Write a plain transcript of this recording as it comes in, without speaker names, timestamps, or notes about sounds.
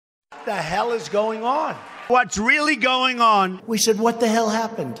the hell is going on? What's really going on? We said, what the hell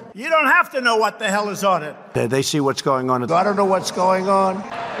happened? You don't have to know what the hell is on it. They see what's going on. I don't know what's going on.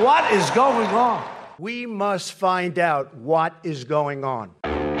 What is going on? We must find out what is going on.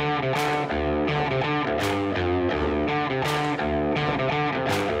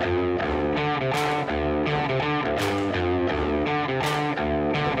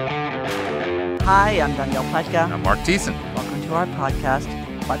 Hi, I'm Danielle Pletka. I'm Marc Thiessen. Welcome to our podcast,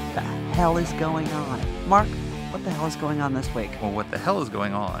 What the Hell is Going On? Marc, what the hell is going on this week? Well, what the hell is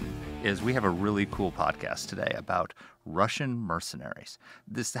going on is we have a really cool podcast today about Russian mercenaries.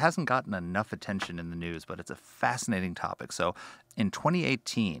 This hasn't gotten enough attention in the news, but it's a fascinating topic. So in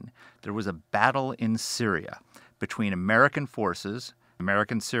 2018, there was a battle in Syria between American forces,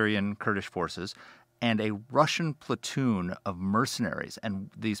 American Syrian Kurdish forces, and a Russian platoon of mercenaries.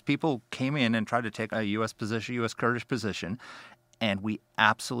 And these people came in and tried to take a U.S. position, U.S. Kurdish position, and we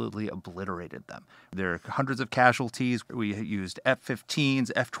absolutely obliterated them. There are hundreds of casualties. We used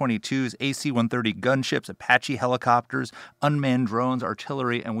F-15s, F-22s, AC-130 gunships, Apache helicopters, unmanned drones,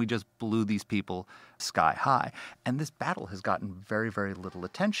 artillery, and we just blew these people sky high. And this battle has gotten very, very little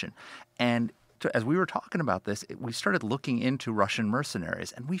attention. And as we were talking about this, we started looking into Russian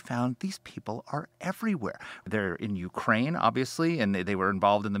mercenaries, and we found these people are everywhere. They're in Ukraine, obviously, and they were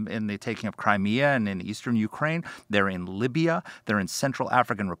involved in the taking of Crimea and in eastern Ukraine. They're in Libya. They're in Central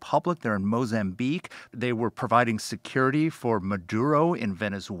African Republic. They're in Mozambique. They were providing security for Maduro in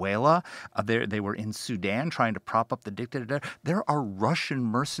Venezuela. They were in Sudan trying to prop up the dictator. There are Russian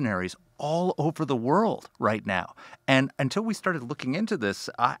mercenaries all over the world right now. And until we started looking into this,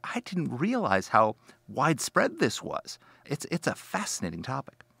 I didn't realize how widespread this was. It's a fascinating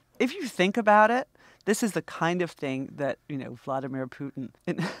topic. If you think about it, this is the kind of thing that, Vladimir Putin,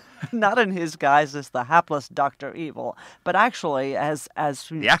 not in his guise as the hapless Dr. Evil, but actually as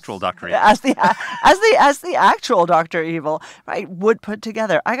the actual Dr. Evil. As the actual Dr. Evil, right, would put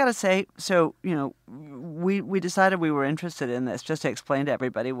together. I got to say, so, we decided we were interested in this just to explain to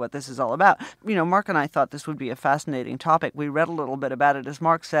everybody what this is all about. Marc and I thought this would be a fascinating topic. We read a little bit about it. As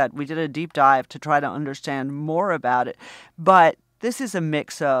Marc said, we did a deep dive to try to understand more about it. But this is a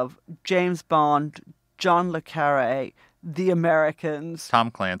mix of James Bond, John le Carré, The Americans, Tom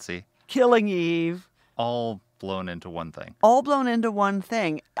Clancy, Killing Eve. All blown into one thing. All blown into one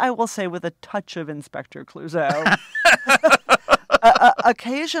thing. I will say with a touch of Inspector Clouseau.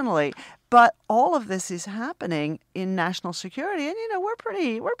 Occasionally. But all of this is happening in national security. And, we're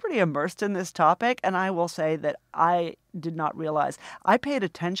pretty immersed in this topic. And I will say that I did not realize. I paid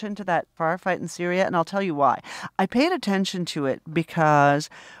attention to that firefight in Syria, and I'll tell you why. I paid attention to it because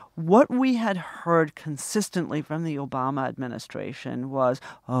what we had heard consistently from the Obama administration was,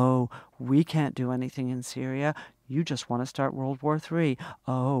 oh, we can't do anything in Syria. You just want to start World War III.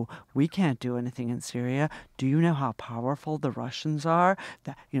 Oh, we can't do anything in Syria. Do you know how powerful the Russians are?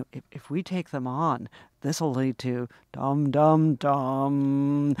 That if we take them on, this will lead to dum, dum,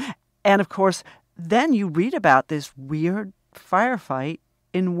 dum. And of course, then you read about this weird firefight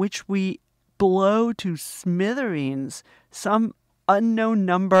in which we blow to smithereens some unknown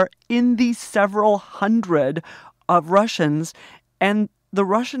number in the several hundred of Russians, and the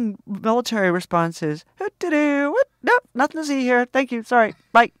Russian military response is, no, nothing to see here. Thank you. Sorry.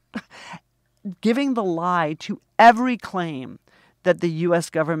 Bye. Giving the lie to every claim that the U.S.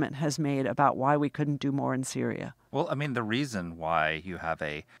 government has made about why we couldn't do more in Syria. Well, the reason why you have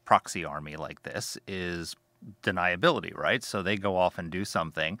a proxy army like this is deniability, right? So they go off and do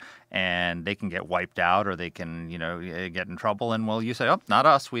something and they can get wiped out or they can, get in trouble. And you say, oh, not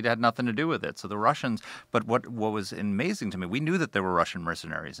us. We had nothing to do with it. So the Russians, but what was amazing to me, we knew that there were Russian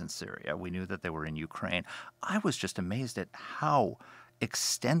mercenaries in Syria. We knew that they were in Ukraine. I was just amazed at how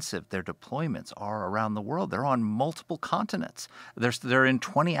extensive their deployments are around the world. They're on multiple continents. They're in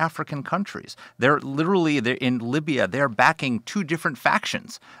 20 African countries. They're in Libya. They're backing two different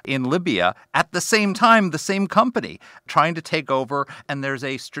factions in Libya at the same time, the same company, trying to take over, and there's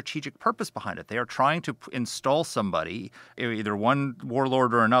a strategic purpose behind it. They are trying to install somebody, either one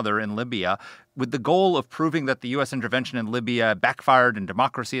warlord or another in Libya, with the goal of proving that the U.S. intervention in Libya backfired and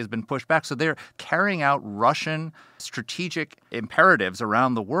democracy has been pushed back. So they're carrying out Russian strategic imperatives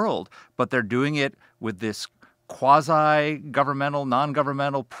around the world, but they're doing it with this quasi-governmental,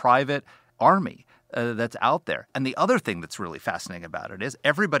 non-governmental, private army that's out there. And the other thing that's really fascinating about it is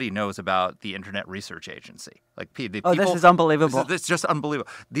everybody knows about the Internet Research Agency. This is unbelievable. It's just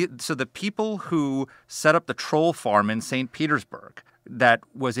unbelievable. So the people who set up the troll farm in St. Petersburg that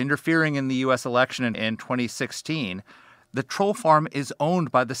was interfering in the U.S. election in 2016, the troll farm is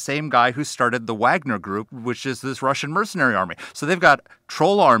owned by the same guy who started the Wagner Group, which is this Russian mercenary army. So they've got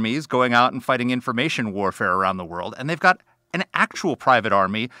troll armies going out and fighting information warfare around the world, and they've got an actual private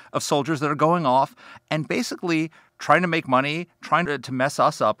army of soldiers that are going off and basically trying to make money, trying to mess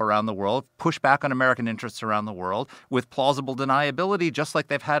us up around the world, push back on American interests around the world with plausible deniability, just like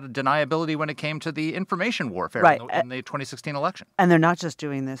they've had deniability when it came to the information warfare in the 2016 election. And they're not just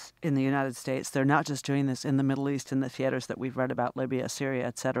doing this in the United States. They're not just doing this in the Middle East, in the theaters that we've read about, Libya, Syria,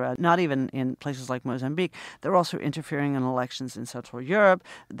 et cetera. Not even in places like Mozambique. They're also interfering in elections in Central Europe.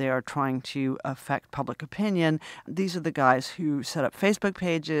 They are trying to affect public opinion. These are the guys who set up Facebook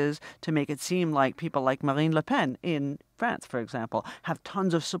pages to make it seem like people like Marine Le Pen in France, for example, have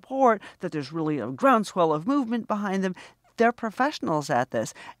tons of support, that there's really a groundswell of movement behind them. They're professionals at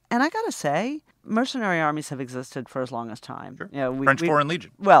this. And I got to say, mercenary armies have existed for as long as time. Sure. You know, French Foreign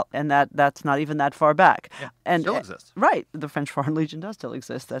Legion. Well, and that's not even that far back. Yeah, and still exists. Right. The French Foreign Legion does still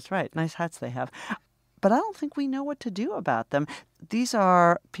exist. That's right. Nice hats they have. But I don't think we know what to do about them. These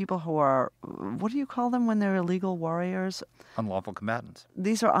are people who are, what do you call them when they're illegal warriors? Unlawful combatants.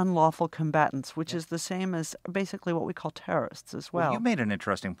 These are unlawful combatants, which is the same as basically what we call terrorists as well. You made an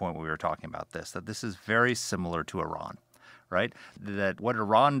interesting point when we were talking about this, that this is very similar to Iran, right? That what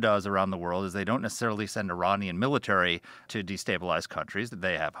Iran does around the world is they don't necessarily send Iranian military to destabilize countries.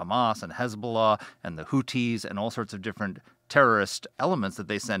 They have Hamas and Hezbollah and the Houthis and all sorts of different terrorist elements that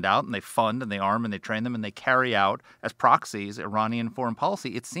they send out, and they fund and they arm and they train them and they carry out as proxies Iranian foreign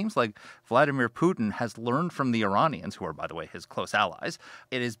policy. It seems like Vladimir Putin has learned from the Iranians, who are, by the way, his close allies.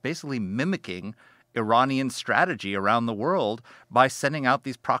 It is basically mimicking Iranian strategy around the world by sending out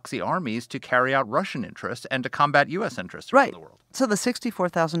these proxy armies to carry out Russian interests and to combat U.S. interests around the world. So the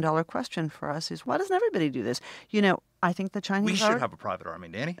 $64,000 question for us is, why doesn't everybody do this? You know, I think the Chinese We should have a private army,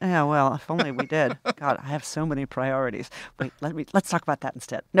 Dany. Yeah, well, if only we did. God, I have so many priorities. Wait, let's talk about that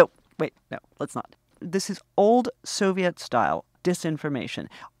instead. No, let's not. This is old Soviet-style disinformation.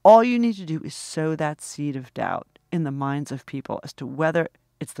 All you need to do is sow that seed of doubt in the minds of people as to whether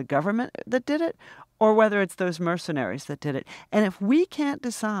it's the government that did it or whether it's those mercenaries that did it. And if we can't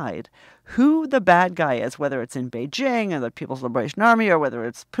decide who the bad guy is, whether it's in Beijing or the People's Liberation Army or whether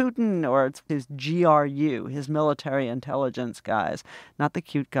it's Putin or it's his GRU, his military intelligence guys, not the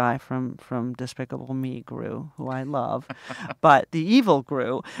cute guy from Despicable Me, Gru, who I love, but the evil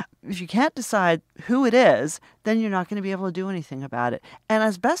Gru, if you can't decide who it is, then you're not going to be able to do anything about it. And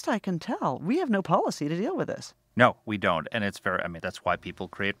as best I can tell, we have no policy to deal with this. No, we don't. And that's why people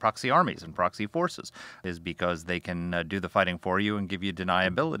create proxy armies and proxy forces, is because they can do the fighting for you and give you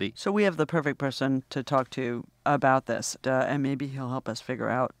deniability. So we have the perfect person to talk to about this, and maybe he'll help us figure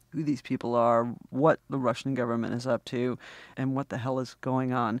out who these people are, what the Russian government is up to, and what the hell is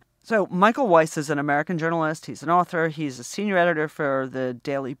going on. So Michael Weiss is an American journalist. He's an author. He's a senior editor for the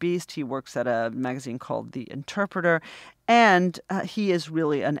Daily Beast. He works at a magazine called The Interpreter. And he is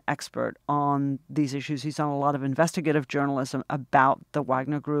really an expert on these issues. He's done a lot of investigative journalism about the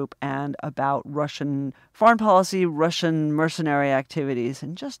Wagner Group and about Russian foreign policy, Russian mercenary activities,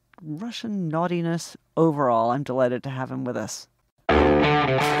 and just Russian naughtiness overall. I'm delighted to have him with us.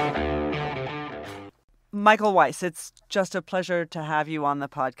 Michael Weiss, it's just a pleasure to have you on the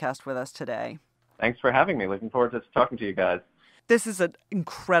podcast with us today. Thanks for having me. Looking forward to talking to you guys. This is an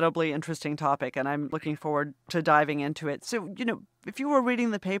incredibly interesting topic, and I'm looking forward to diving into it. So, if you were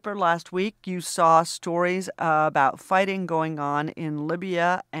reading the paper last week, you saw stories about fighting going on in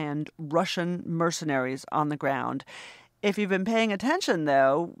Libya and Russian mercenaries on the ground. If you've been paying attention,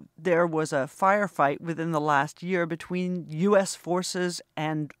 though, there was a firefight within the last year between U.S. forces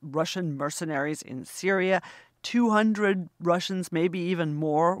and Russian mercenaries in Syria. 200 Russians, maybe even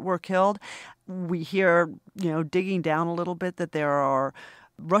more, were killed. We hear, digging down a little bit, that there are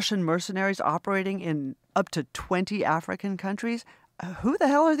Russian mercenaries operating in up to 20 African countries. Who the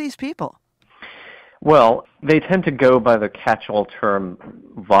hell are these people? Well, they tend to go by the catch-all term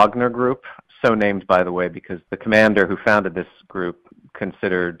Wagner Group, so named, by the way, because the commander who founded this group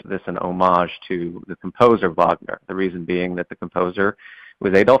considered this an homage to the composer Wagner, the reason being that the composer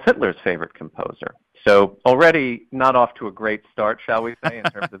was Adolf Hitler's favorite composer. So already not off to a great start, shall we say, in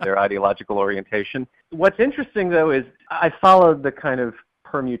terms of their ideological orientation. What's interesting, though, is I followed the kind of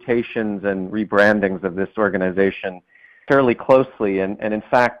permutations and rebrandings of this organization fairly closely and in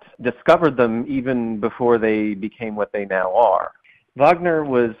fact, discovered them even before they became what they now are. Wagner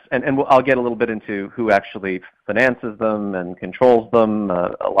was, and I'll get a little bit into who actually finances them and controls them.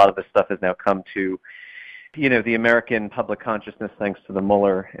 A lot of this stuff has now come to, the American public consciousness thanks to the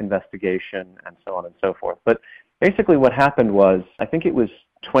Mueller investigation and so on and so forth. But basically what happened was, I think it was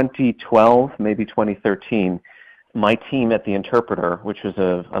 2012, maybe 2013, my team at The Interpreter, which was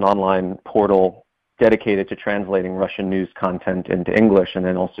an online portal dedicated to translating Russian news content into English and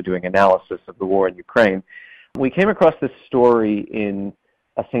then also doing analysis of the war in Ukraine, we came across this story in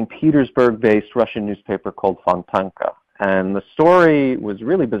a St. Petersburg-based Russian newspaper called Fontanka. And the story was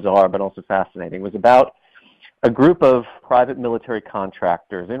really bizarre but also fascinating. It was about a group of private military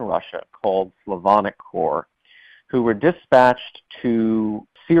contractors in Russia called Slavonic Corps who were dispatched to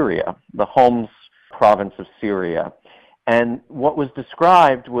Syria, the Homs province of Syria. And what was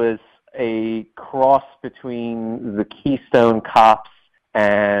described was a cross between the Keystone Cops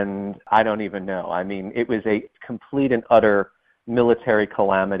and I don't even know. I mean, it was a complete and utter military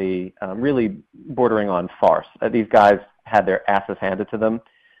calamity, really bordering on farce. These guys had their asses handed to them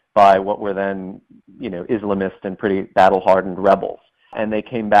by what were then, Islamist and pretty battle-hardened rebels. And they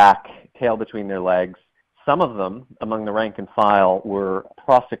came back, tail between their legs. Some of them, among the rank and file, were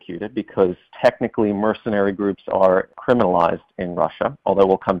prosecuted because technically mercenary groups are criminalized in Russia, although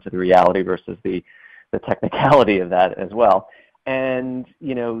we'll come to the reality versus the technicality of that as well. And,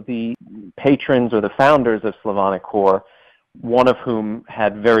 the patrons or the founders of Slavonic Corps, one of whom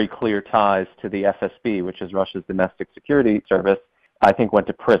had very clear ties to the FSB, which is Russia's domestic security service, I think went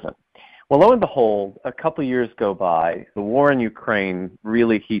to prison. Well, lo and behold, a couple years go by, the war in Ukraine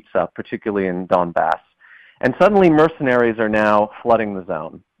really heats up, particularly in Donbass. And suddenly mercenaries are now flooding the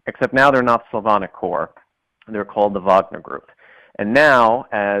zone, except now they're not Slavonic Corps. They're called the Wagner Group. And now,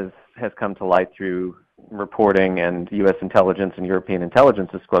 as has come to light through reporting and U.S. intelligence and European intelligence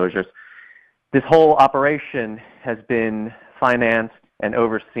disclosures, this whole operation has been financed and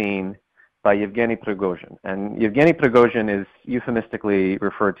overseen by Yevgeny Prigozhin. And Yevgeny Prigozhin is euphemistically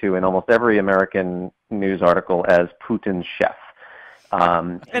referred to in almost every American news article as Putin's chef.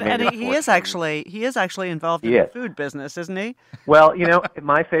 And he is actually involved in the food business, isn't he? Well,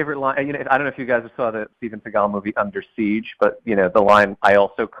 my favorite line, I don't know if you guys saw the Steven Seagal movie Under Siege, but, the line, "I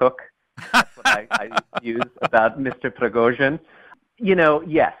also cook," that's what I use about Mr. Prigozhin.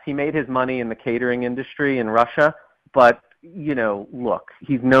 Yes, he made his money in the catering industry in Russia, but, look,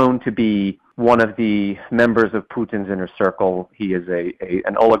 he's known to be one of the members of Putin's inner circle. He is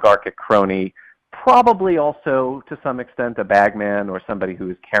an oligarchic crony, probably also to some extent a bagman or somebody who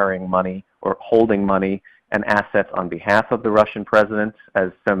is carrying money or holding money and assets on behalf of the Russian president,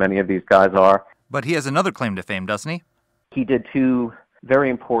 as so many of these guys are. But he has another claim to fame, doesn't he? He did two very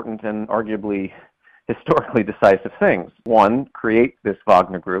important and arguably historically decisive things. One, create this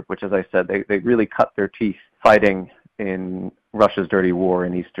Wagner Group, which, as I said, they really cut their teeth fighting in Russia's dirty war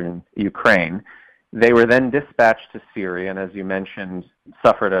in eastern Ukraine. They were then dispatched to Syria, and as you mentioned,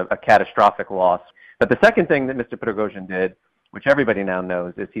 suffered a catastrophic loss. But the second thing that Mr. Prigozhin did, which everybody now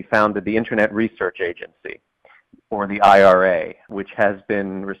knows, is he founded the Internet Research Agency, or the IRA, which has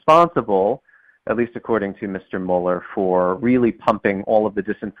been responsible, at least according to Mr. Mueller, for really pumping all of the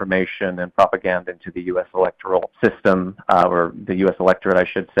disinformation and propaganda into the U.S. electoral system, or the U.S. electorate, I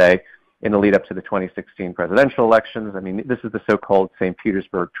should say, in the lead up to the 2016 presidential elections. I mean, this is the so-called St.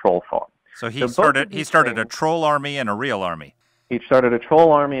 Petersburg troll farm. So he started a troll army and a real army. He started a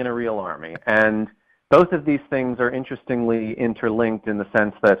troll army and a real army. And both of these things are interestingly interlinked in the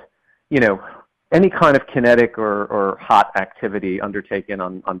sense that, any kind of kinetic or hot activity undertaken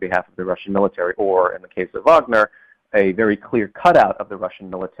on behalf of the Russian military, or in the case of Wagner, a very clear cutout of the Russian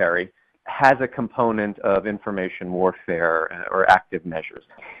military, has a component of information warfare or active measures.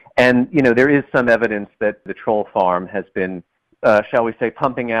 And, there is some evidence that the troll farm has been, shall we say,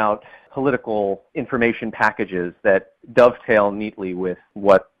 pumping out political information packages that dovetail neatly with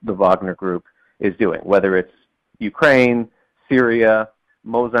what the Wagner Group is doing, whether it's Ukraine, Syria,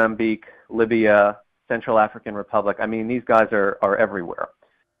 Mozambique, Libya, Central African Republic. I mean, these guys are everywhere.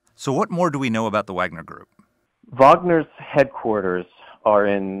 So what more do we know about the Wagner Group? Wagner's headquarters are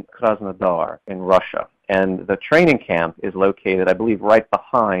in Krasnodar in Russia, and the training camp is located, I believe, right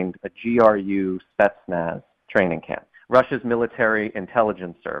behind a GRU Spetsnaz training camp. Russia's military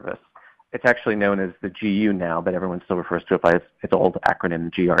intelligence service. It's actually known as the GU now, but everyone still refers to it by its old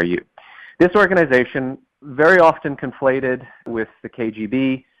acronym GRU. This organization, very often conflated with the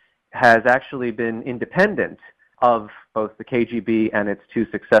KGB, has actually been independent of both the KGB and its two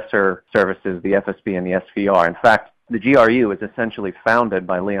successor services, the FSB and the SVR. In fact, the GRU was essentially founded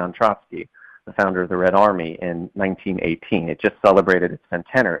by Leon Trotsky, the founder of the Red Army, in 1918. It just celebrated its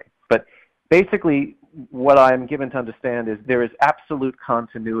centenary. But basically, what I'm given to understand is there is absolute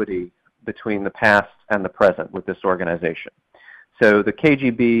continuity between the past and the present with this organization. So the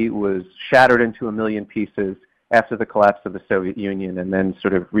KGB was shattered into a million pieces after the collapse of the Soviet Union and then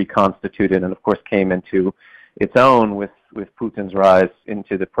sort of reconstituted and, of course, came into its own with with Putin's rise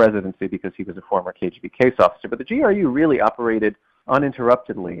into the presidency because he was a former KGB case officer. But the GRU really operated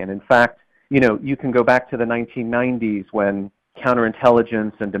uninterruptedly. And in fact, you can go back to the 1990s when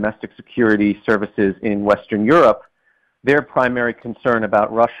counterintelligence and domestic security services in Western Europe, their primary concern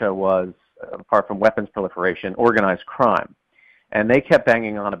about Russia was, apart from weapons proliferation, organized crime. And they kept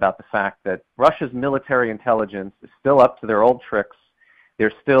banging on about the fact that Russia's military intelligence is still up to their old tricks.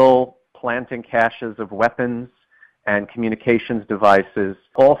 They're still planting caches of weapons and communications devices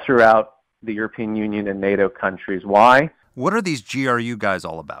all throughout the European Union and NATO countries. Why? What are these GRU guys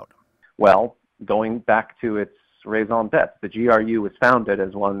all about? Well, going back to its raison d'etre, the GRU was founded,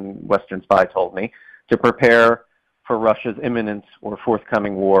 as one Western spy told me, to prepare for Russia's imminent or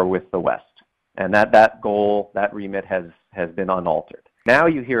forthcoming war with the West. And that goal, that remit has been unaltered. Now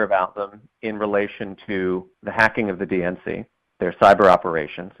you hear about them in relation to the hacking of the DNC, their cyber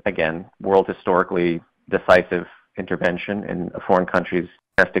operations, again, world historically decisive intervention in a foreign country's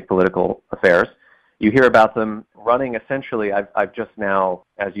domestic political affairs. You hear about them running essentially, I've just now,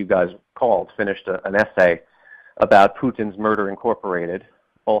 as you guys called, finished an essay about Putin's Murder Incorporated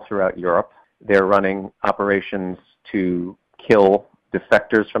all throughout Europe. They're running operations to kill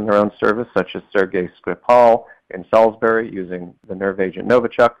defectors from their own service, such as Sergei Skripal in Salisbury using the nerve agent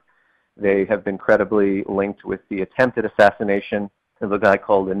Novichok. They have been credibly linked with the attempted assassination of a guy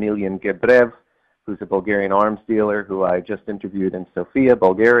called Emilian Gebrev, who's a Bulgarian arms dealer who I just interviewed in Sofia,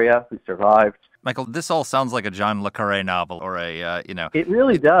 Bulgaria, who survived. Michael, this all sounds like a John le Carré novel or It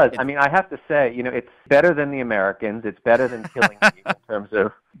really does. I mean, I have to say, it's better than The Americans. It's better than Killing Eve in terms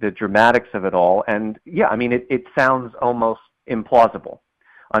of the dramatics of it all. And, yeah, I mean, it sounds almost implausible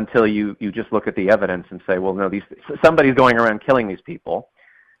until you just look at the evidence and say, well, no, somebody's going around killing these people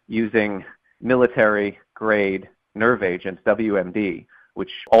using military-grade nerve agents, WMD,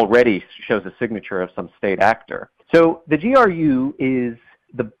 which already shows a signature of some state actor. So the GRU is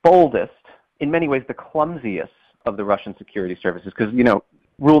the boldest, in many ways the clumsiest of the Russian security services, because,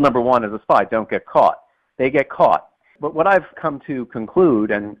 rule number one as a spy, don't get caught. They get caught. But what I've come to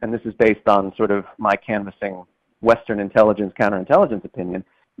conclude, and this is based on sort of my canvassing Western intelligence, counterintelligence opinion,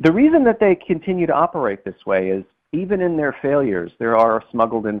 the reason that they continue to operate this way is even in their failures, there are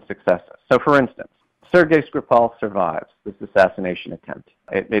smuggled in successes. So for instance, Sergei Skripal survives this assassination attempt.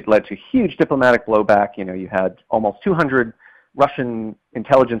 It led to huge diplomatic blowback. You had almost 200 Russian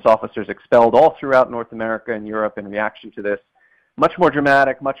intelligence officers expelled all throughout North America and Europe in reaction to this. Much more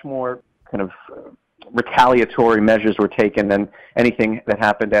dramatic, much more kind of retaliatory measures were taken than anything that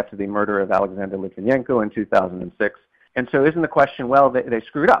happened after the murder of Alexander Litvinenko in 2006. And so isn't the question, well, they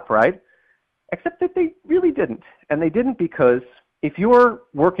screwed up, right? Except that they really didn't. And they didn't because if you're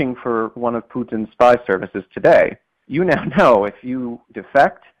working for one of Putin's spy services today, you now know if you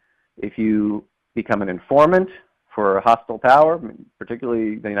defect, if you become an informant for a hostile power,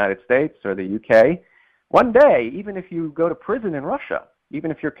 particularly the United States or the UK, one day, even if you go to prison in Russia,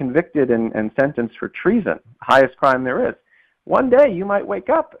 even if you're convicted and sentenced for treason, highest crime there is, one day you might wake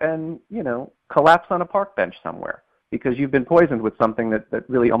up and, collapse on a park bench somewhere because you've been poisoned with something that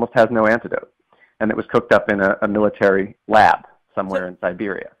really almost has no antidote and that was cooked up in a military lab somewhere in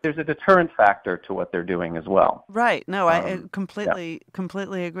Siberia. There's a deterrent factor to what they're doing as well. Right. No, I completely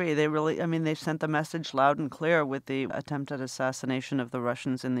agree. They really, they sent the message loud and clear with the attempted assassination of the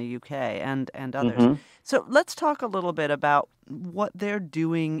Russians in the UK and others. Mm-hmm. So let's talk a little bit about what they're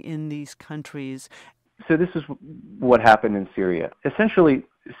doing in these countries. So this is what happened in Syria. Essentially,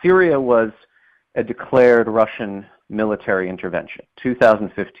 Syria was a declared Russian military intervention.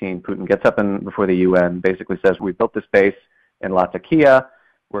 2015, Putin gets up before the UN, basically says, we built this base in Latakia,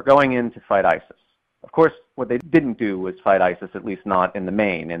 we're going in to fight ISIS. Of course, what they didn't do was fight ISIS, at least not in the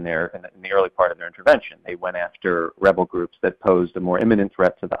main, in the early part of their intervention. They went after rebel groups that posed a more imminent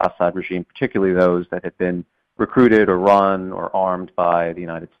threat to the Assad regime, particularly those that had been recruited or run or armed by the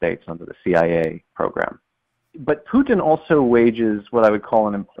United States under the CIA program. But Putin also wages what I would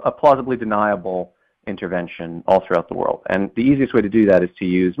call a plausibly deniable intervention all throughout the world. And the easiest way to do that is to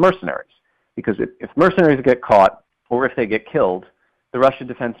use mercenaries. Because if mercenaries get caught, or if they get killed, the Russian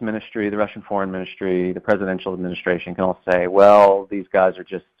Defense Ministry, the Russian Foreign Ministry, the presidential administration can all say, well, these guys are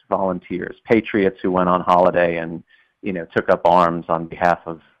just volunteers, patriots who went on holiday and, took up arms on behalf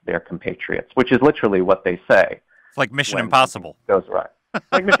of their compatriots, which is literally what they say. It's like Mission Impossible. Goes right.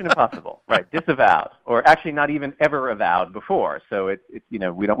 Like Mission Impossible, right? Disavowed, or actually not even ever avowed before. So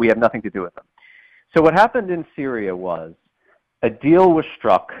we have nothing to do with them. So what happened in Syria was a deal was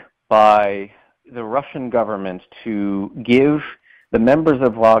struck by the Russian government to give the members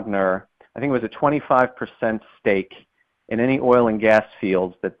of Wagner, I think it was a 25% stake in any oil and gas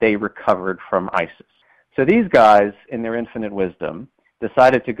fields that they recovered from ISIS. So these guys, in their infinite wisdom,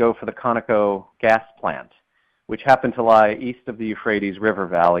 decided to go for the Conoco gas plant, which happened to lie east of the Euphrates River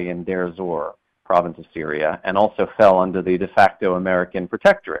Valley in Deir Zor, province of Syria, and also fell under the de facto American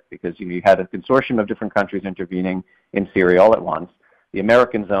protectorate because you had a consortium of different countries intervening in Syria all at once. The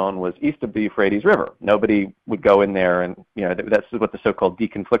American zone was east of the Euphrates River. Nobody would go in there, and that's what the so-called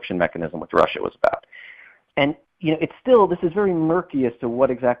deconfliction mechanism with Russia was about. And it's still, this is very murky as to what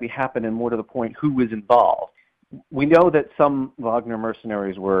exactly happened and more to the point, who was involved. We know that some Wagner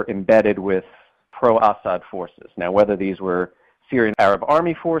mercenaries were embedded with pro-Assad forces. Now, whether these were Syrian Arab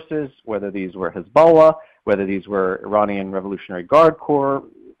army forces, whether these were Hezbollah, whether these were Iranian Revolutionary Guard Corps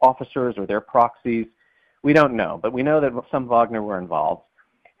officers or their proxies, we don't know. But we know that some Wagner were involved,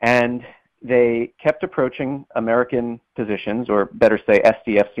 and they kept approaching American positions, or better say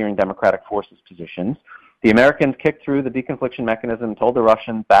SDF, Syrian Democratic Forces positions. The Americans kicked through the deconfliction mechanism, told the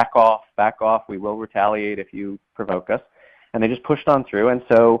Russians, back off, we will retaliate if you provoke us. And they just pushed on through. And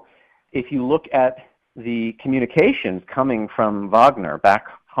so if you look at the communications coming from Wagner back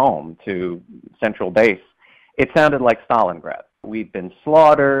home to central base, it sounded like Stalingrad. We'd been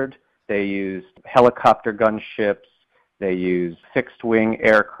slaughtered. They used helicopter gunships. They used fixed-wing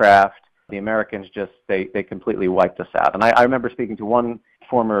aircraft. The Americans they completely wiped us out. And I remember speaking to one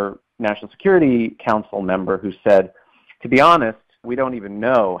former National Security Council member who said, to be honest, we don't even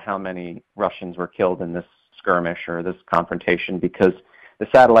know how many Russians were killed in this skirmish or this confrontation because the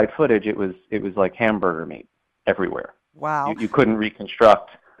satellite footage, it was like hamburger meat everywhere. Wow. You couldn't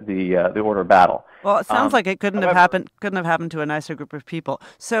reconstruct the order of battle. Well, it sounds like it couldn't have happened to a nicer group of people.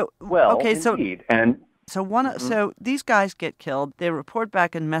 So indeed. So these guys get killed. They report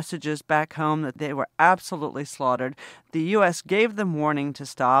back in messages back home that they were absolutely slaughtered. The U.S. gave them warning to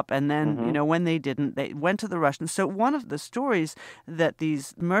stop, and then, when they didn't, they went to the Russians. So one of the stories that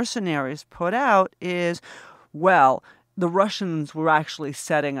these mercenaries put out is, well, the Russians were actually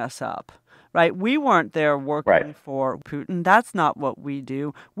setting us up. Right? We weren't there working for Putin. That's not what we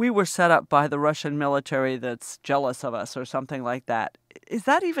do. We were set up by the Russian military that's jealous of us or something like that. Is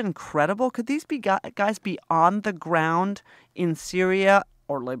that even credible? Could these guys be on the ground in Syria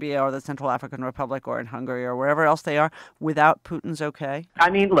or Libya or the Central African Republic or in Hungary or wherever else they are without Putin's okay? I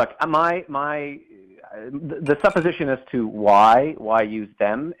mean, look, the supposition as to why use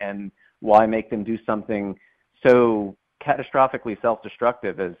them and why make them do something so catastrophically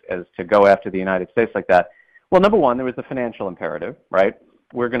self-destructive as to go after the United States like that. Well, number one, there was the financial imperative, right?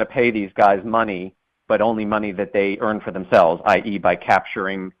 We're going to pay these guys money, but only money that they earn for themselves, i.e. by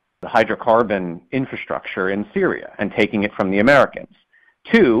capturing the hydrocarbon infrastructure in Syria and taking it from the Americans.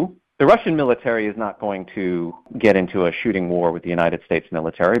 Two, the Russian military is not going to get into a shooting war with the United States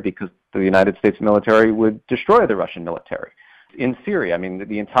military because the United States military would destroy the Russian military. In Syria, I mean,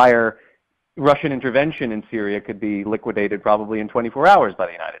 the entire Russian intervention in Syria could be liquidated probably in 24 hours by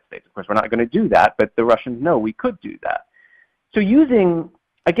the United States. Of course, we're not going to do that, but the Russians know we could do that. So using,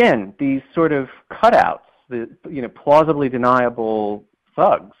 again, these sort of cutouts, the plausibly deniable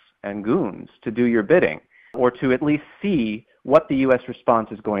thugs and goons to do your bidding, or to at least see what the U.S. response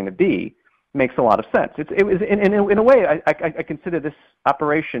is going to be, makes a lot of sense. It was in a way, I consider this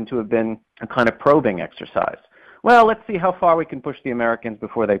operation to have been a kind of probing exercise. Well, let's see how far we can push the Americans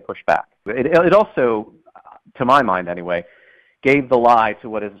before they push back. It also, to my mind anyway, gave the lie to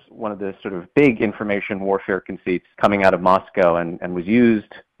what is one of the sort of big information warfare conceits coming out of Moscow and was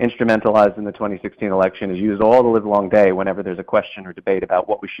instrumentalized in the 2016 election, is used all the livelong day whenever there's a question or debate about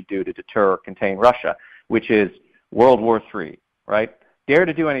what we should do to deter or contain Russia, which is World War III, right? Dare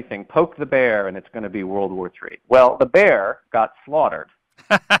to do anything, poke the bear, and it's going to be World War III. Well, the bear got slaughtered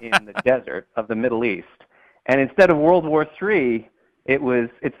in the desert of the Middle East. And instead of World War III,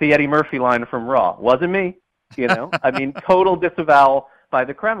 it's the Eddie Murphy line from Raw. Wasn't me, I mean, total disavowal by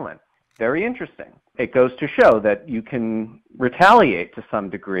the Kremlin. Very interesting. It goes to show that you can retaliate to some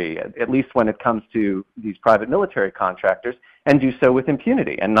degree, at least when it comes to these private military contractors, and do so with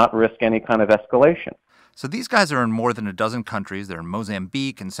impunity and not risk any kind of escalation. So these guys are in more than a dozen countries. They're in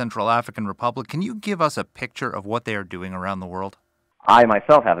Mozambique and Central African Republic. Can you give us a picture of what they are doing around the world? I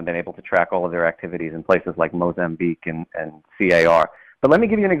myself haven't been able to track all of their activities in places like Mozambique and CAR. But let me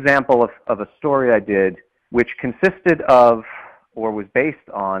give you an example of a story I did which consisted of, or was based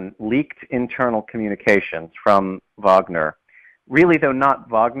on, leaked internal communications from Wagner. Really, though, not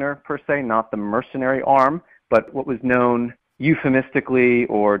Wagner per se, not the mercenary arm, but what was known euphemistically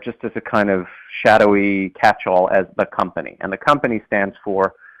or just as a kind of shadowy catch-all as the company. And the company stands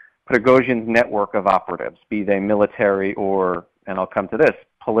for Prigozhin's network of operatives, be they military or, and I'll come to this,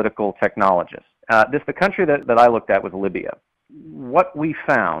 political technologists. The country that I looked at was Libya. What we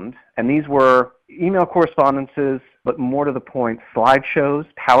found, and these were email correspondences, but more to the point, slideshows,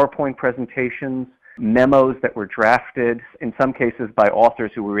 PowerPoint presentations, memos that were drafted, in some cases by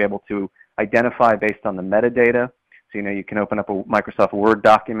authors who we were able to identify based on the metadata. So, you can open up a Microsoft Word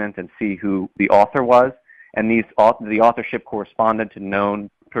document and see who the author was. And the authorship corresponded to known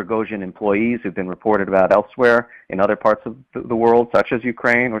Prigozhin employees who've been reported about elsewhere in other parts of the world, such as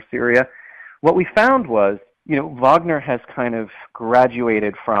Ukraine or Syria. What we found was, Wagner has kind of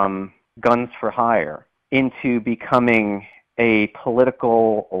graduated from guns for hire into becoming a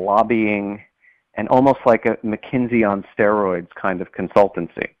political lobbying and almost like a McKinsey on steroids kind of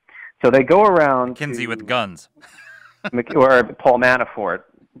consultancy. So they go around McKinsey with guns. Or Paul Manafort,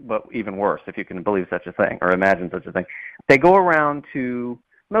 but even worse, if you can believe such a thing or imagine such a thing. They go around to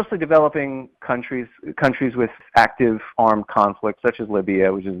mostly developing countries with active armed conflict, such as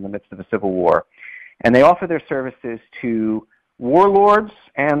Libya, which is in the midst of a civil war, and they offer their services to warlords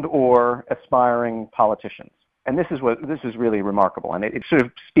and or aspiring politicians. And this is really remarkable, and it sort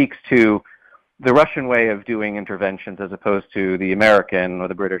of speaks to the Russian way of doing interventions as opposed to the American or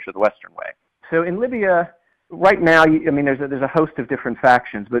the British or the Western way. So in Libya, right now, there's a host of different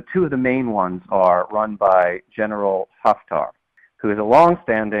factions, but two of the main ones are run by General Haftar, who is a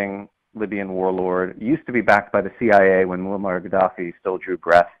long-standing Libyan warlord, used to be backed by the CIA when Muammar Gaddafi still drew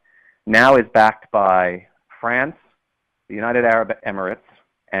breath, now is backed by France, the United Arab Emirates,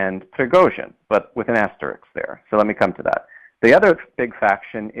 and Prigozhin, but with an asterisk there. So let me come to that. The other big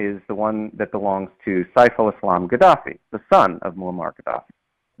faction is the one that belongs to Saif al-Islam Gaddafi, the son of Muammar Gaddafi.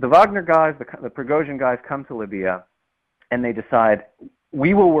 The Wagner guys, the Prigozhin guys come to Libya, and they decide,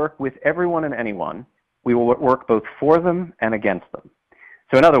 we will work with everyone and anyone. We will work both for them and against them.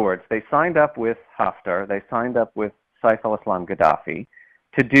 So in other words, they signed up with Haftar, they signed up with Saif al-Islam Gaddafi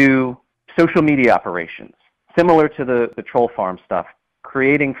to do social media operations, similar to the troll farm stuff,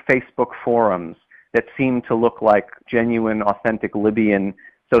 creating Facebook forums that seem to look like genuine, authentic Libyan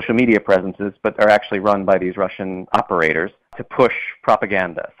social media presences, but are actually run by these Russian operators to push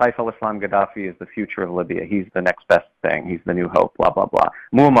propaganda. Saif al-Islam Gaddafi is the future of Libya. He's the next best thing. He's the new hope, blah, blah, blah.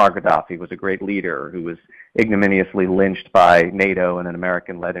 Muammar Gaddafi was a great leader who was ignominiously lynched by NATO in an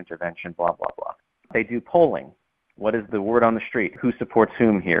American-led intervention, blah, blah, blah. They do polling. What is the word on the street? Who supports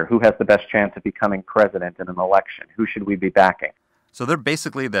whom here? Who has the best chance of becoming president in an election? Who should we be backing? So they're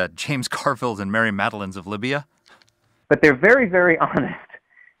basically the James Carvilles and Mary Madeleines of Libya? But they're very, very honest.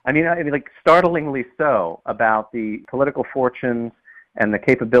 Startlingly so, about the political fortunes and the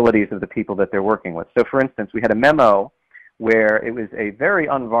capabilities of the people that they're working with. So, for instance, we had a memo where it was a very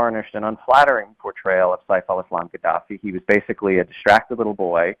unvarnished and unflattering portrayal of Saif al-Islam Gaddafi. He was basically a distracted little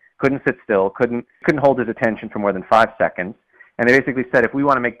boy, couldn't sit still, couldn't hold his attention for more than 5 seconds. And they basically said, if we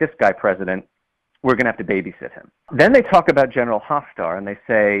want to make this guy president, we're going to have to babysit him. Then they talk about General Haftar, and they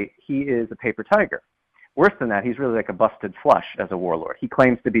say he is a paper tiger. Worse than that, he's really like a busted flush as a warlord. He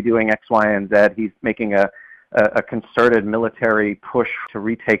claims to be doing X, Y, and Z. He's making a concerted military push to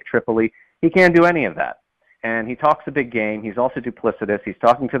retake Tripoli. He can't do any of that. And he talks a big game. He's also duplicitous. He's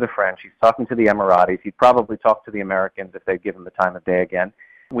talking to the French. He's talking to the Emiratis. He'd probably talk to the Americans if they'd give him the time of day again.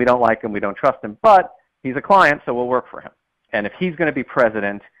 We don't like him. We don't trust him. But he's a client, so we'll work for him. And if he's going to be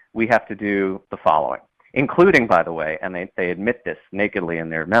president, we have to do the following, including, by the way, and they admit this nakedly in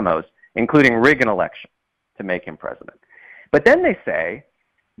their memos, including rig an election to make him president. But then they say,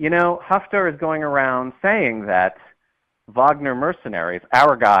 Haftar is going around saying that Wagner mercenaries,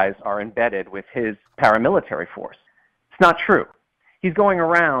 our guys, are embedded with his paramilitary force. It's not true. He's going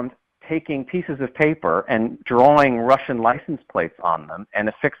around taking pieces of paper and drawing Russian license plates on them and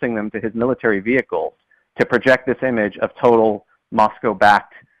affixing them to his military vehicles to project this image of total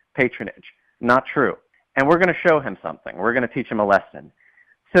Moscow-backed patronage. Not true. And we're going to show him something. We're going to teach him a lesson.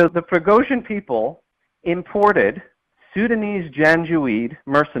 So the Prigozhin people imported Sudanese Janjaweed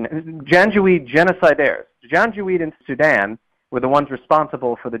genocidaires. Janjaweed in Sudan were the ones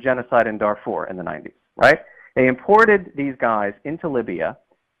responsible for the genocide in Darfur in the 90s, right? They imported these guys into Libya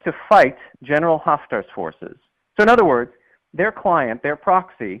to fight General Haftar's forces. So in other words, their client, their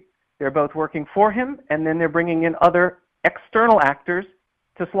proxy, they're both working for him, and then they're bringing in other external actors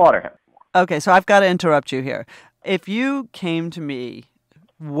to slaughter him. Okay, so I've got to interrupt you here. If you came to me,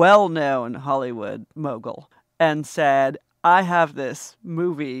 well-known Hollywood mogul, and said, I have this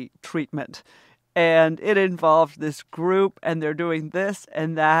movie treatment, and it involves this group, and they're doing this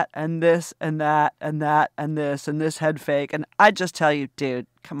and that and this and that and that and this head fake, and I'd just tell you, dude,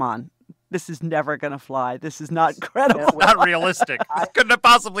 come on. This is never going to fly. This is not credible. It's not realistic. This couldn't have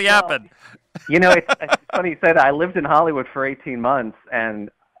possibly happened. It's funny you say that. I lived in Hollywood for 18 months, and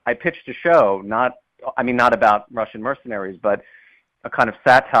I pitched a show, not about Russian mercenaries, but a kind of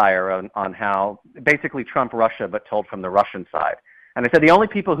satire on how basically Trump Russia, but told from the Russian side. And I said the only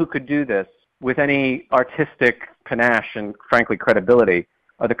people who could do this with any artistic panache and, frankly, credibility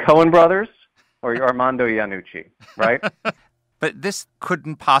are the Coen brothers or Armando Iannucci, right? But this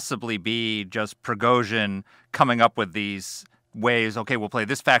couldn't possibly be just Prigozhin coming up with these ways, okay, we'll play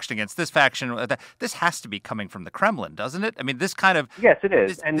this faction against this faction. This has to be coming from the Kremlin, doesn't it? I mean, this kind of... Yes, it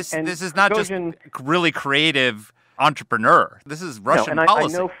is. This is not just really creative entrepreneur. This is Russian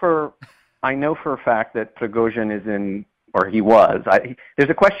policy. I know for a fact that Prigozhin is in, or he was. There's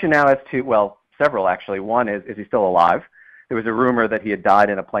a question now as to, well, several actually. One is he still alive? There was a rumor that he had died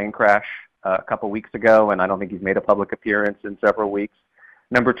in a plane crash a couple weeks ago, and I don't think he's made a public appearance in several weeks.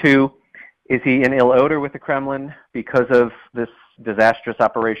 Number two, is he in ill odor with the Kremlin because of this disastrous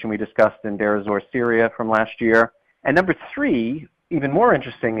operation we discussed in Deir ez-Zor, Syria from last year? And number three, even more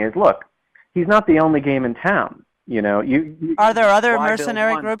interesting, is, look, he's not the only game in town. You know, are there other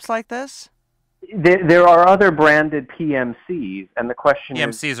mercenary groups like this? There are other branded PMCs, and the question is,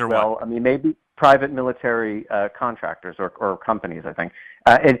 PMCs are well, what? I mean, maybe private military contractors or companies, I think.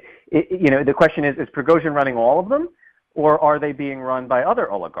 The question is Prigozhin running all of them, or are they being run by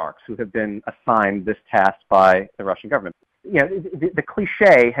other oligarchs who have been assigned this task by the Russian government? You know, the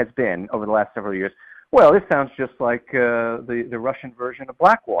cliche has been over the last several years, well, this sounds just like the Russian version of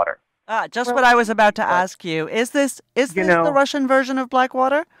Blackwater. What I was about to ask you. Is this the Russian version of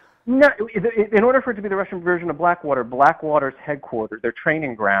Blackwater? No, in order for it to be the Russian version of Blackwater, Blackwater's headquarters, their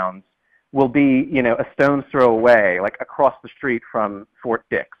training grounds, will be, a stone's throw away, like across the street from Fort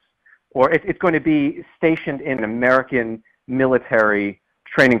Dix. Or it's going to be stationed in an American military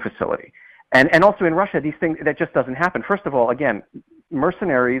training facility. And also in Russia, these things, that just doesn't happen. First of all, again,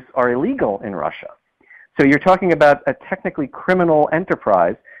 mercenaries are illegal in Russia. So you're talking about a technically criminal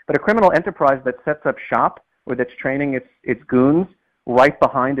enterprise, but a criminal enterprise that sets up shop or that's training its goons right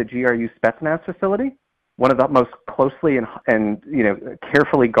behind a GRU Spetsnaz facility, one of the most closely and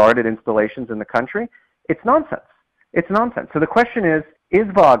carefully guarded installations in the country. It's nonsense. It's nonsense. So the question is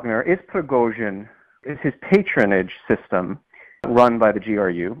Wagner, is Prigozhin, is his patronage system run by the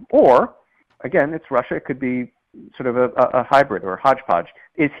GRU? Or, again, it's Russia, it could be sort of a hybrid or a hodgepodge.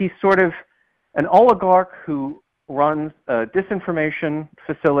 Is he sort of an oligarch who runs a disinformation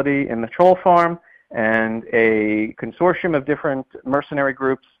facility in the troll farm and a consortium of different mercenary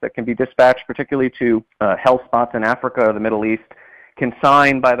groups that can be dispatched particularly to health spots in Africa or the Middle East, can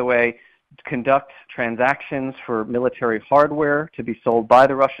sign, by the way, conduct transactions for military hardware to be sold by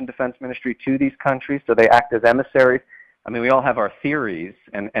the Russian Defense Ministry to these countries, so they act as emissaries. I mean, we all have our theories,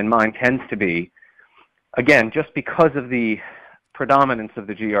 and mine tends to be, again, just because of the predominance of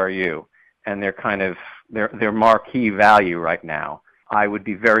the GRU and their kind of their marquee value right now, I would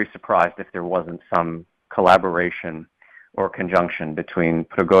be very surprised if there wasn't some collaboration or conjunction between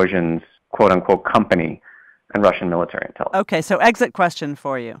Prigozhin's quote-unquote company and Russian military intelligence. Okay, so exit question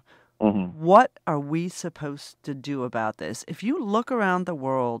for you. Mm-hmm. What are we supposed to do about this? If you look around the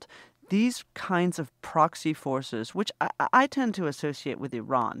world, these kinds of proxy forces, which I tend to associate with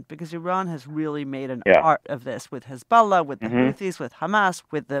Iran, because Iran has really made an art of this with Hezbollah, with the Houthis, with Hamas,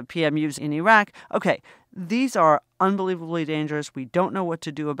 with the PMUs in Iraq. Okay, these are unbelievably dangerous. We don't know what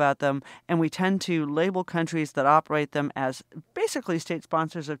to do about them, and we tend to label countries that operate them as basically state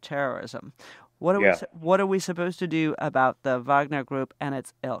sponsors of terrorism. What are we supposed to do about the Wagner Group and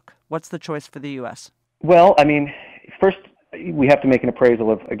its ilk? What's the choice for the U.S.? Well, I mean, first, we have to make an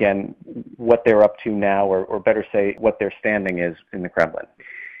appraisal of, again, what they're up to now, or better say, what their standing is in the Kremlin.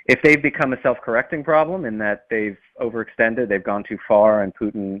 If they've become a self-correcting problem in that they've overextended, they've gone too far, and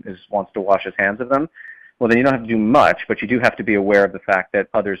Putin wants to wash his hands of them, well, then you don't have to do much, but you do have to be aware of the fact that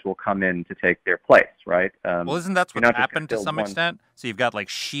others will come in to take their place, right? Well, isn't that what happened to some extent? So you've got like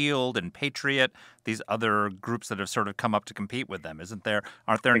SHIELD and Patriot, these other groups that have sort of come up to compete with them.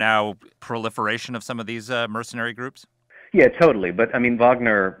 Aren't there now proliferation of some of these mercenary groups? Yeah, totally. But I mean,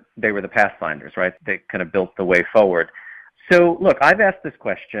 Wagner, they were the pathfinders, right? They kind of built the way forward. So look, I've asked this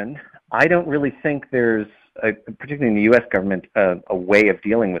question. I don't really think there's, particularly in the U.S. government, a way of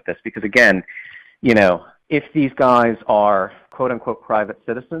dealing with this because, again, if these guys are quote-unquote private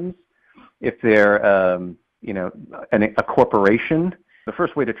citizens, if they're, a corporation, the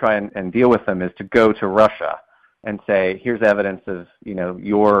first way to try and deal with them is to go to Russia and say, here's evidence of,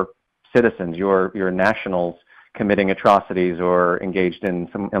 your citizens, your nationals committing atrocities or engaged in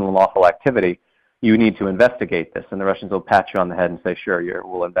some unlawful activity. You need to investigate this. And the Russians will pat you on the head and say, sure,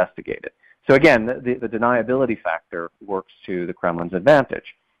 we'll investigate it. So again, the deniability factor works to the Kremlin's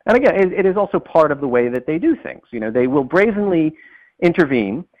advantage. And again, it is also part of the way that they do things. They will brazenly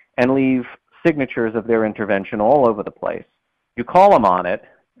intervene and leave signatures of their intervention all over the place You call them on it,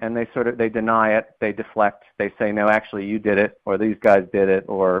 and they deny it, they deflect, they say, no, actually you did it, or these guys did it,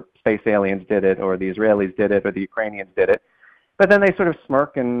 or space aliens did it, or the Israelis did it, or the Ukrainians did it. But then they sort of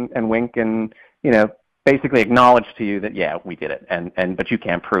smirk and wink and, basically acknowledge to you that, yeah, we did it, but you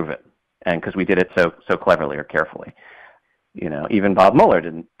can't prove it, and because we did it so cleverly or carefully. Even Bob Mueller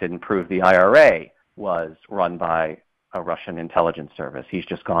didn't prove the IRA was run by a Russian intelligence service. He's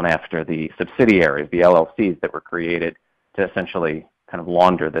just gone after the subsidiaries, the LLCs that were created to essentially kind of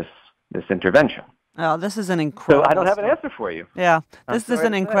launder this intervention. Oh, this is an incredible So I don't have story. an answer for you. Yeah, this is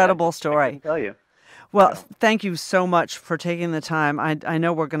an incredible story. I can tell you. Well, thank you so much for taking the time. I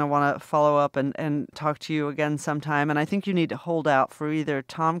know we're going to want to follow up and talk to you again sometime, and I think you need to hold out for either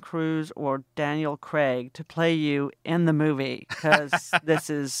Tom Cruise or Daniel Craig to play you in the movie, because this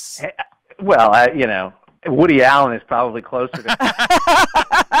is... Well, Woody Allen is probably closer to...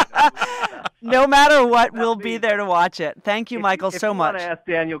 No matter what, we'll be there to watch it. Thank you, Michael, so much. If you want to ask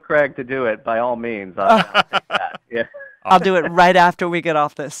Daniel Craig to do it, by all means, I'll take that. Yeah. I'll do it right after we get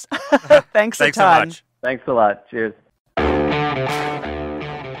off this. Thanks a ton. So much. Thanks a lot. Cheers.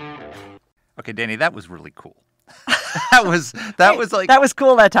 Okay, Danny, that was really cool. That was like... That was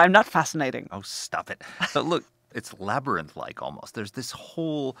cool that time, not fascinating. Oh, stop it. So look, it's labyrinth-like almost. There's this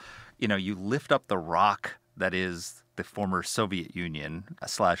whole, you lift up the rock that is the former Soviet Union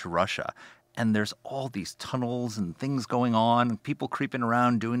 / Russia, and there's all these tunnels and things going on, and people creeping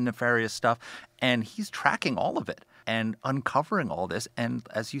around doing nefarious stuff, and he's tracking all of it and uncovering all this. And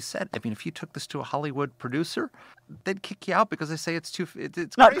as you said, if you took this to a Hollywood producer, they'd kick you out because they say it's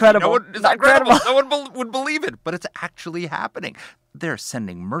not crazy. credible. It's not credible. No one would believe it, but it's actually happening. They're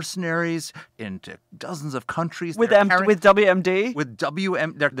sending mercenaries into dozens of countries. With WMD?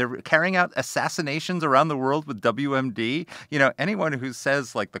 With they're carrying out assassinations around the world with WMD. Anyone who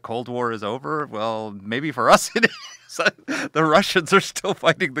says, like, the Cold War is over, well, maybe for us it is. The Russians are still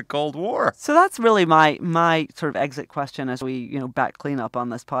fighting the Cold War. So that's really my sort of exit question as we, back clean up on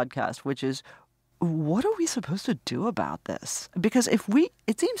this podcast, which is, what are we supposed to do about this? Because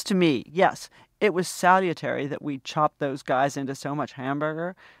it seems to me, yes, it was salutary that we chopped those guys into so much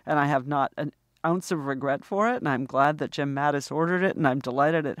hamburger, and I have not an ounce of regret for it, and I'm glad that Jim Mattis ordered it, and I'm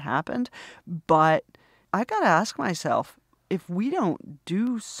delighted it happened. But I got to ask myself, if we don't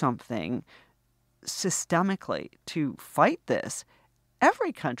do something systemically to fight this,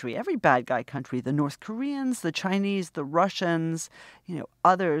 every country, every bad guy country, the North Koreans, the Chinese, the Russians,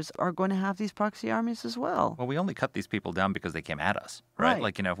 others are going to have these proxy armies as well. Well, we only cut these people down because they came at us, right?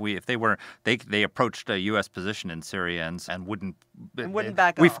 Like, if they approached a U.S. position in Syria and wouldn't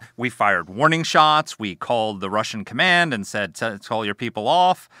back off. We fired warning shots. We called the Russian command and said, call your people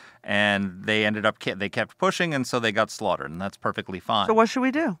off. And they kept pushing, and so they got slaughtered, and that's perfectly fine. So what should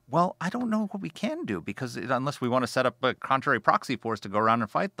we do? Well, I don't know what we can do, because unless we want to set up a contrary proxy force to go around and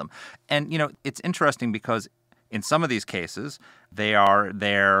fight them. And, it's interesting because in some of these cases, they are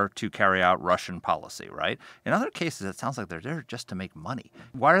there to carry out Russian policy, right? In other cases, it sounds like they're there just to make money.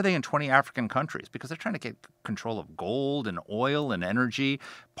 Why are they in 20 African countries? Because they're trying to get control of gold and oil and energy,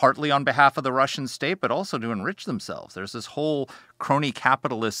 partly on behalf of the Russian state, but also to enrich themselves. There's this whole crony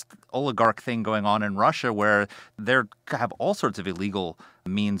capitalist oligarch thing going on in Russia where they have all sorts of illegal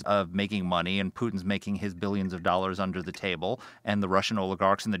means of making money, and Putin's making his billions of dollars under the table, and the Russian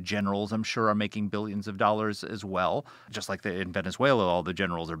oligarchs and the generals, I'm sure, are making billions of dollars as well. Just like in Venezuela, all the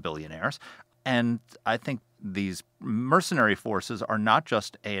generals are billionaires. And I think these mercenary forces are not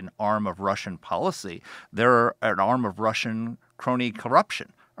just an arm of Russian policy, they're an arm of Russian crony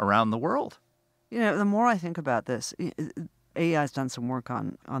corruption around the world. The more I think about this, AEI has done some work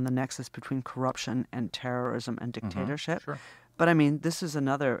on the nexus between corruption and terrorism and dictatorship. Sure. But I mean, this is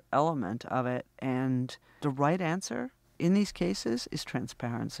another element of it. And the right answer in these cases is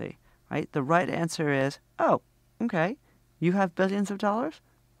transparency, right? The right answer is, oh, okay, you have billions of dollars?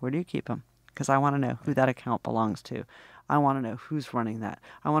 Where do you keep them? Because I want to know who that account belongs to. I want to know who's running that.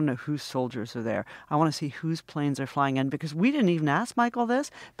 I want to know whose soldiers are there. I want to see whose planes are flying in, because we didn't even ask Michael this,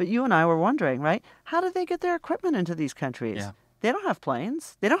 but you and I were wondering, right? How did they get their equipment into these countries? Yeah. They don't have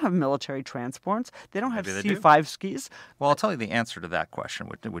planes. They don't have military transports. They don't have Maybe they C-5 skis. Well, I'll tell you the answer to that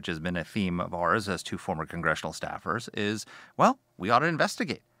question, which has been a theme of ours as two former congressional staffers, is, well, we ought to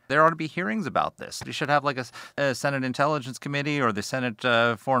investigate. There ought to be hearings about this. You should have like a Senate Intelligence Committee or the Senate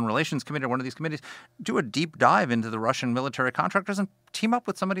Foreign Relations Committee or one of these committees do a deep dive into the Russian military contractors and team up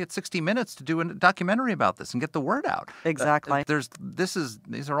with somebody at 60 Minutes to do a documentary about this and get the word out. Exactly.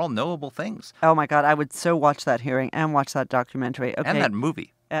 These are all knowable things. Oh, my God. I would so watch that hearing and watch that documentary. Okay. And that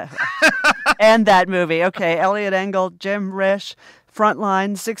movie. And that movie. Okay, Elliot Engel, Jim Risch,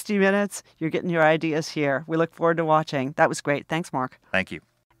 Frontline, 60 Minutes. You're getting your ideas here. We look forward to watching. That was great. Thanks, Mark. Thank you.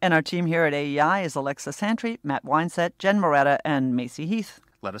 And our team here at AEI is Alexa Santry, Matt Weinset, Jen Moretta, and Macy Heath.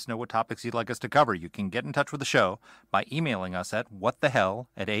 Let us know what topics you'd like us to cover. You can get in touch with the show by emailing us at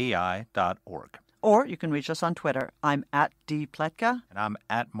whatthehell@aei.org. Or you can reach us on Twitter. I'm at @dpletka. And I'm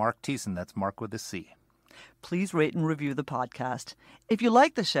at Mark Thiessen. That's Mark with a C. Please rate and review the podcast. If you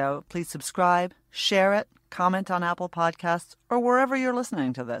like the show, please subscribe, share it, comment on Apple Podcasts, or wherever you're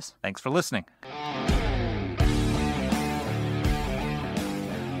listening to this. Thanks for listening.